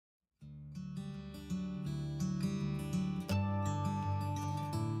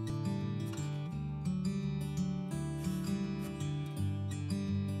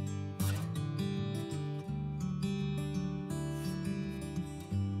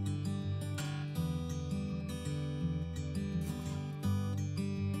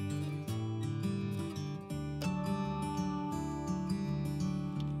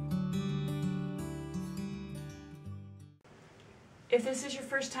If this is your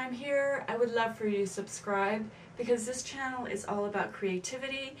first time here, I would love for you to subscribe because this channel is all about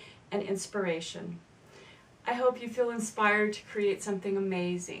creativity and inspiration. I hope you feel inspired to create something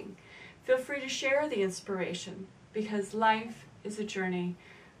amazing. Feel free to share the inspiration because life is a journey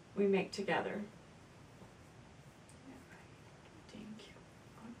we make together. Thank you.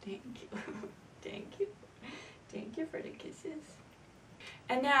 Oh, thank you. Thank you. Thank you for the kisses.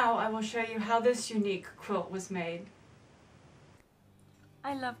 And now I will show you how this unique quilt was made.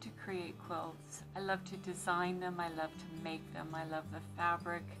 I love to create quilts. I love to design them. I love to make them. I love the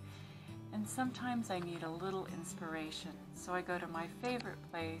fabric. And sometimes I need a little inspiration. So I go to my favorite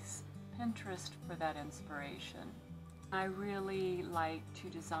place, Pinterest, for that inspiration. I really like to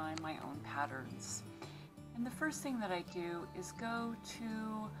design my own patterns. And the first thing that I do is go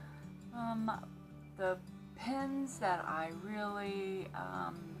to the pins that I really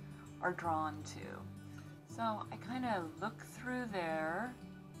are drawn to. So I kind of look through there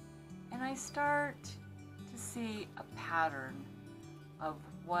and I start to see a pattern of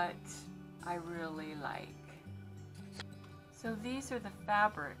what I really like. So these are the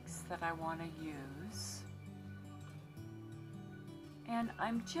fabrics that I want to use. And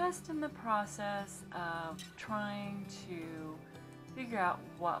I'm just in the process of trying to figure out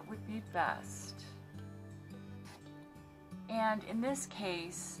what would be best. And in this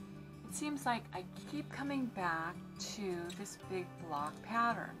case, it seems like I keep coming back to this big block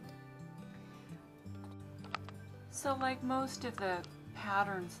pattern. So like most of the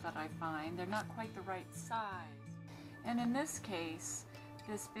patterns that I find, they're not quite the right size. And in this case,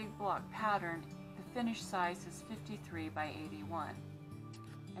 this big block pattern, the finished size is 53 by 81.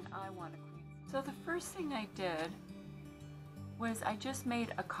 And I want a queen. So the first thing I did was I just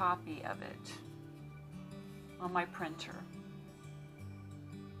made a copy of it on my printer.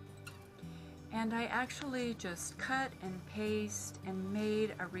 And I actually just cut and paste and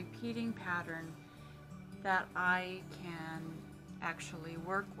made a repeating pattern that I can actually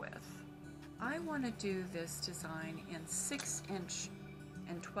work with. I want to do this design in 6-inch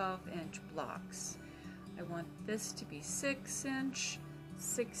and 12-inch blocks. I want this to be 6-inch,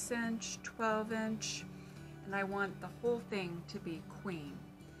 6-inch, 12-inch, and I want the whole thing to be queen.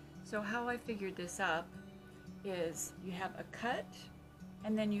 So how I figured this up is you have a cut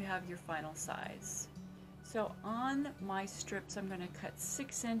and then you have your final size. So on my strips I'm going to cut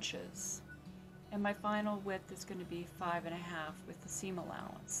 6 inches and my final width is going to be 5.5 with the seam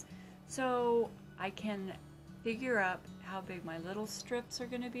allowance. So I can figure out how big my little strips are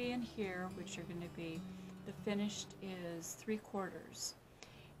going to be in here, which are going to be, the finished is 3/4,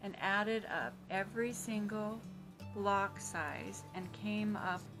 and added up every single block size and came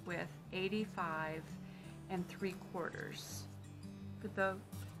up with 85 3/4 for the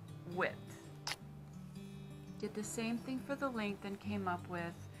width. Did the same thing for the length and came up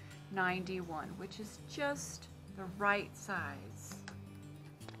with 91, which is just the right size.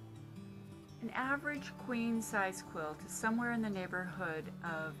 An average queen size quilt is somewhere in the neighborhood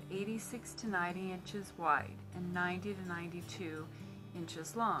of 86 to 90 inches wide and 90 to 92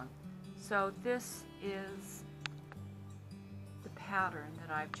 inches long. So this is the pattern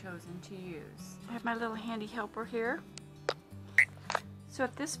that I've chosen to use. I have my little handy helper here. So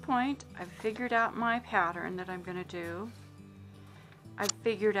at this point, I've figured out my pattern that I'm going to do. I've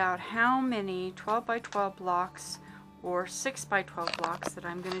figured out how many 12 by 12 blocks or 6 by 12 blocks that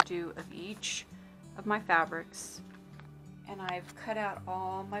I'm going to do of each of my fabrics. And I've cut out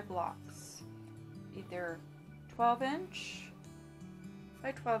all my blocks, either 12-inch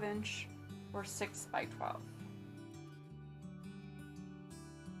by 12-inch or 6 by 12.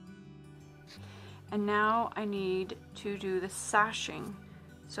 And now I need to do the sashing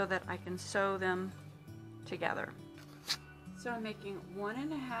so that I can sew them together. So I'm making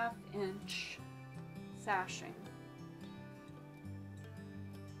 1.5 inch sashing.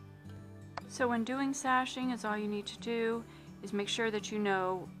 So when doing sashing, is all you need to do is make sure that you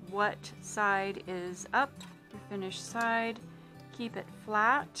know what side is up, your finished side. Keep it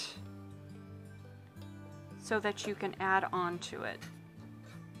flat so that you can add on to it.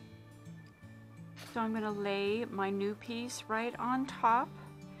 So I'm going to lay my new piece right on top.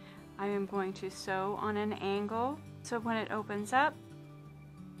 I am going to sew on an angle so when it opens up,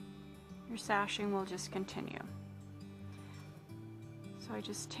 your sashing will just continue. So I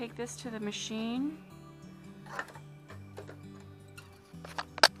just take this to the machine.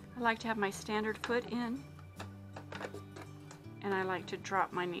 I like to have my standard foot in, and I like to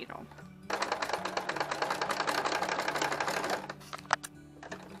drop my needle.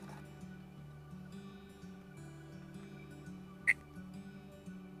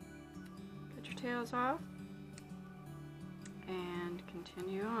 Cut your tails off and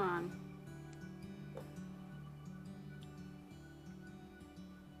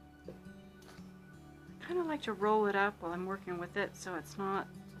kind of like to roll it up while I'm working with it so it's not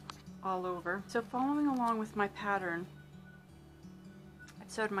all over. So following along with my pattern, I've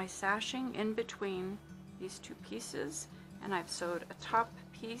sewed my sashing in between these two pieces, and I've sewed a top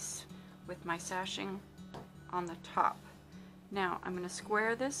piece with my sashing on the top. Now I'm going to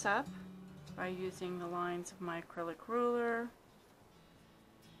square this up by using the lines of my acrylic ruler.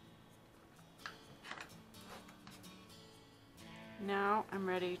 Now I'm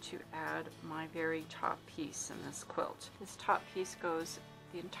ready to add my very top piece in this quilt. This top piece goes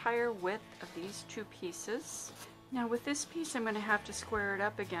the entire width of these two pieces. Now with this piece I'm going to have to square it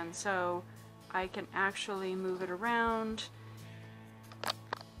up again so I can actually move it around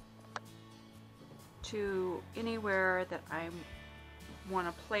to anywhere that I want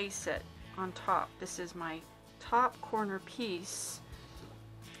to place it on top. This is my top corner piece.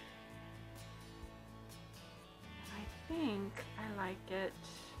 I think I like it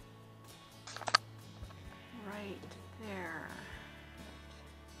right there.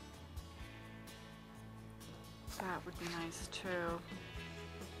 That would be nice too.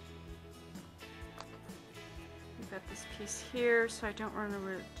 We've got this piece here, so I don't want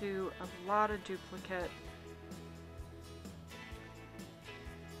to do a lot of duplicate.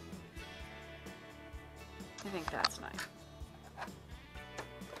 I think that's nice.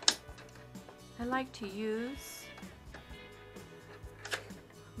 I like to use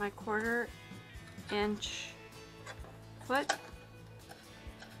my 1/4 inch foot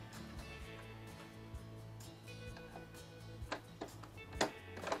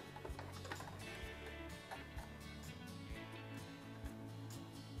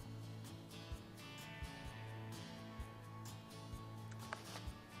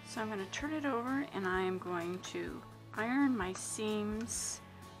So I'm going to turn it over and I am going to iron my seams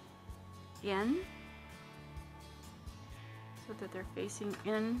in so that they're facing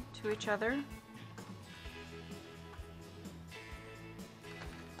in to each other.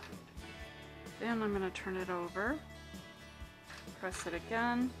 Then I'm going to turn it over, press it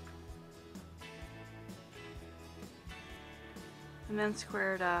again, and then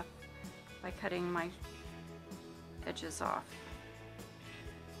square it up by cutting my edges off.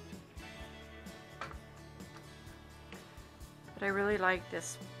 But I really like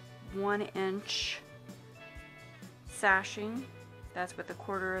this 1 inch sashing. That's with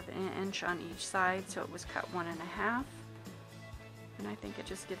 1/4 of an inch on each side, so it was cut 1 1/2. And I think it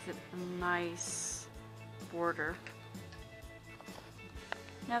just gives it a nice border.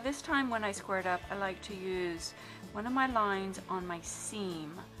 Now this time when I square it up, I like to use one of my lines on my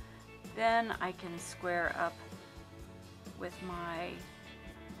seam. Then I can square up with my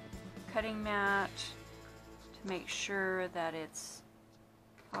cutting mat to make sure that it's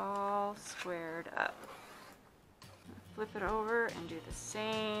all squared up. Flip it over and do the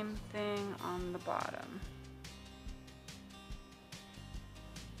same thing on the bottom.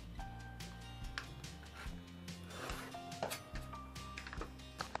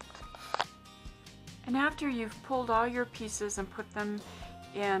 And after you've pulled all your pieces and put them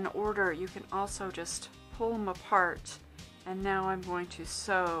in order, you can also just pull them apart. And now I'm going to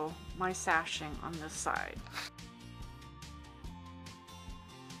sew my sashing on this side.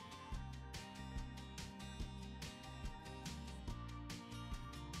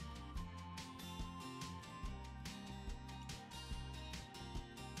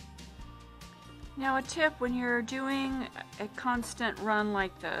 Now a tip when you're doing a constant run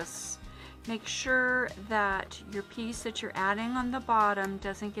like this, make sure that your piece that you're adding on the bottom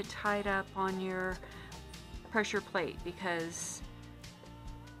doesn't get tied up on your pressure plate, because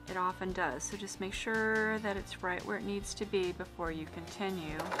it often does. So just make sure that it's right where it needs to be before you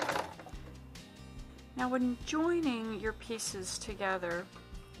continue. Now when joining your pieces together,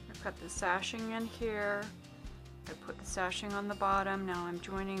 I cut the sashing in here, I put the sashing on the bottom, now I'm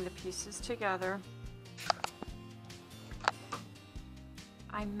joining the pieces together.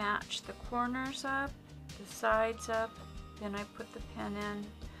 I match the corners up, the sides up, then I put the pin in.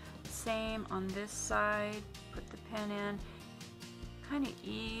 Same on this side, put the pin in, kind of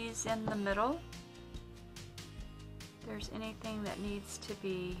ease in the middle. If there's anything that needs to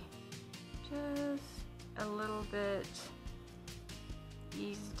be just a little bit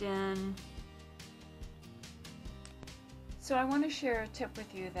eased in. So I want to share a tip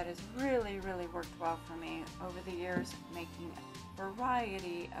with you that has really worked well for me over the years making a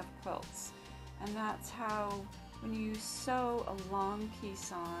variety of quilts. And that's how when you sew a long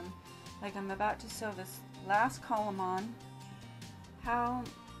piece on, like I'm about to sew this last column on, how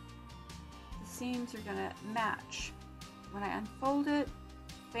the seams are going to match. When I unfold it,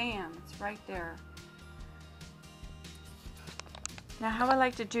 bam, it's right there. Now how I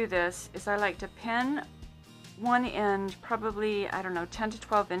like to do this is I like to pin one end probably, I don't know, 10 to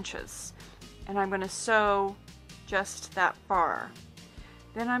 12 inches. And I'm going to sew just that far.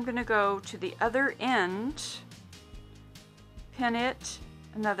 Then I'm going to go to the other end, pin it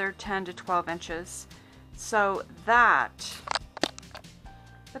another 10 to 12 inches. So that,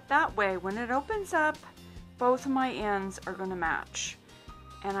 but that way when it opens up, both of my ends are going to match.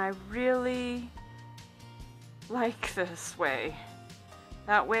 And I really like this way.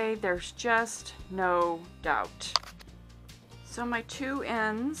 That way there's just no doubt. So my two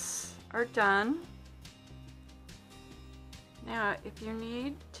ends are done. Now if you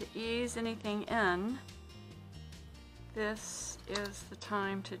need to ease anything in, this is the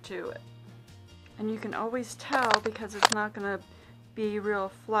time to do it. And you can always tell because it's not going to be real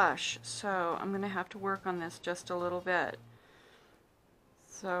flush, so I'm going to have to work on this just a little bit.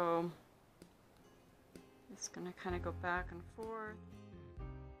 So just going to kind of go back and forth.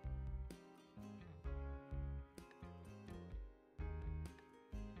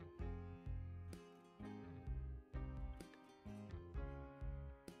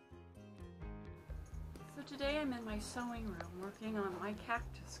 So today I'm in my sewing room working on my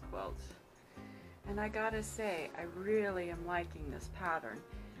cactus quilt. And I gotta say, I really am liking this pattern.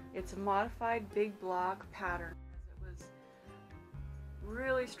 It's a modified Big Block pattern. It was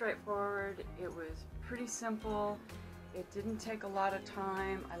really straightforward. It was pretty simple. It didn't take a lot of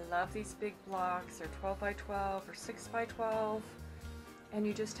time. I love these big blocks. They're 12 by 12 or 6 by 12. And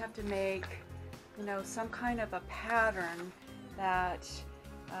you just have to make, you know, some kind of a pattern that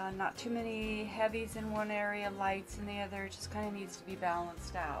not too many heavies in one area, lights in the other. It just kind of needs to be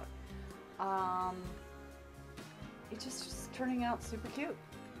balanced out. It's just turning out super cute.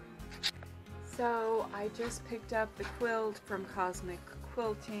 So I just picked up the quilt from Cosmic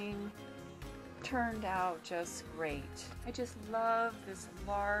Quilting. Turned out just great. I just love this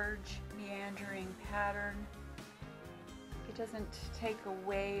large meandering pattern. It doesn't take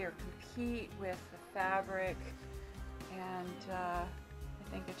away or compete with the fabric, and I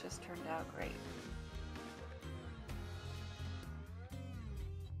think it just turned out great.